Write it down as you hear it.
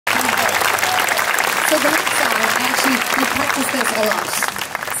practice this a lot.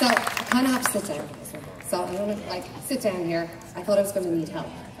 So I kind of have to sit down for this one. So I'm going to sit down here. I thought I was going to need help.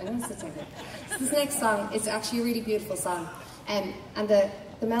 I'm going to sit down here. So this next song is actually a really beautiful song. And the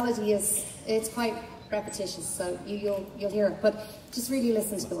melody it's quite repetitious, so you'll hear it. But just really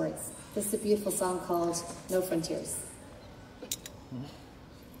listen to the words. This is a beautiful song called No Frontiers.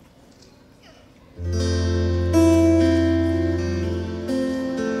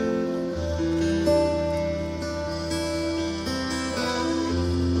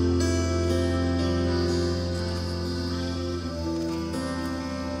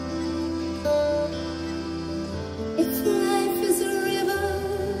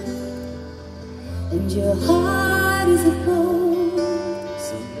 And your heart is a boat,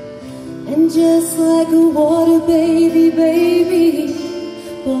 and just like a water baby,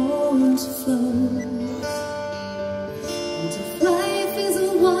 born to float. And if life is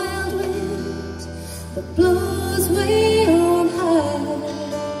a wild wind that blows way on high,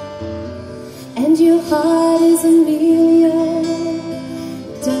 and your heart is a million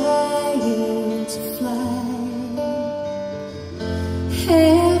dying to fly,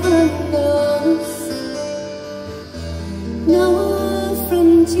 heaven knows no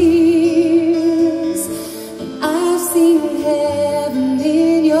frontiers, and I've seen heaven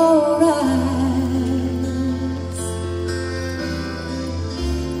in your eyes.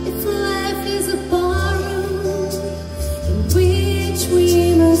 If life is a barroom in which we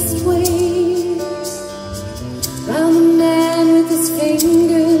must wait round the man with his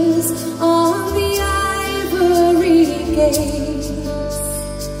fingers on the ivory gates,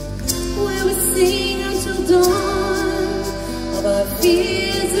 where we sing until dawn of our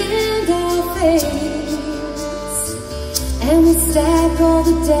fears and our fates, and we stack all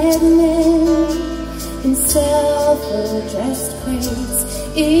the dead men in self-addressed crates.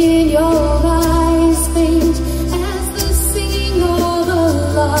 In your eyes faint as the singing of a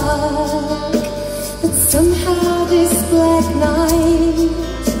lark, but somehow this black night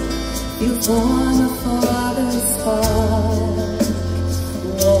feels warmer for the spark,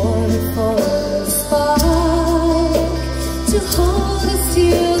 warmer for the spark, to hold us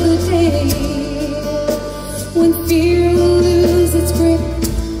till the day when fear will lose its grip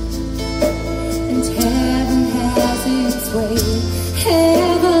and heaven has its way.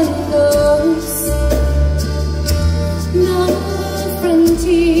 Heaven knows no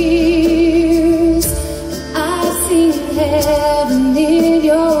frontiers, and I've seen heaven in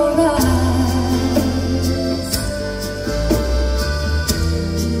your eyes.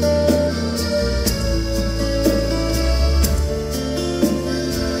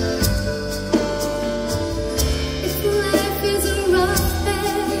 If life is a rough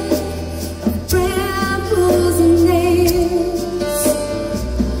bed of brambles and nails,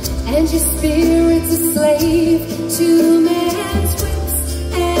 and your spirit's a slave to man's whips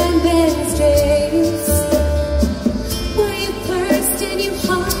and man's jails, where you thirst and you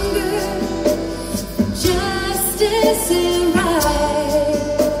hunger for justice and right,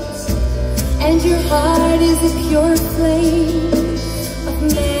 and your heart is a pure flame of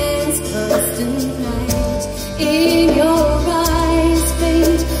man's constant night. In your eyes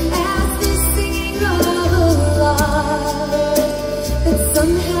faint as the singing of a lark, that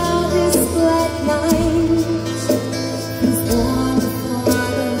somehow this black night is warmer for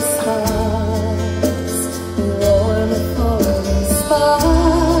the stars, warmer for the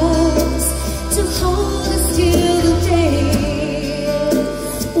sparks, to hold us till the day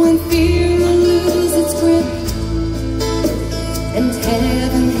when fear will lose its grip and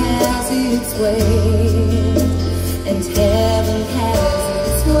heaven has its way, and heaven has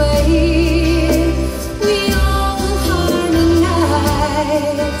its way. We all will harmonize,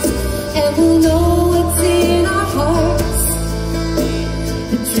 and we'll know what's in our hearts,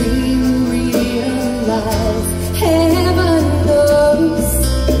 the dream we realize. Heaven knows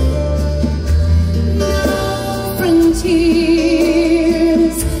no frontiers,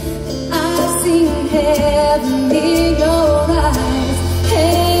 I've seen heaven in your eyes.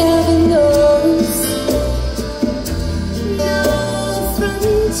 Heaven knows no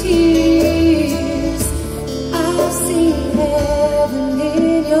frontiers, I've seen heaven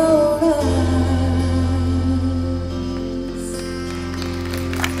in your eyes.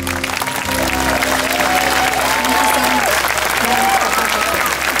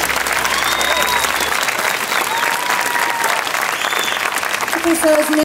 Okay, so it's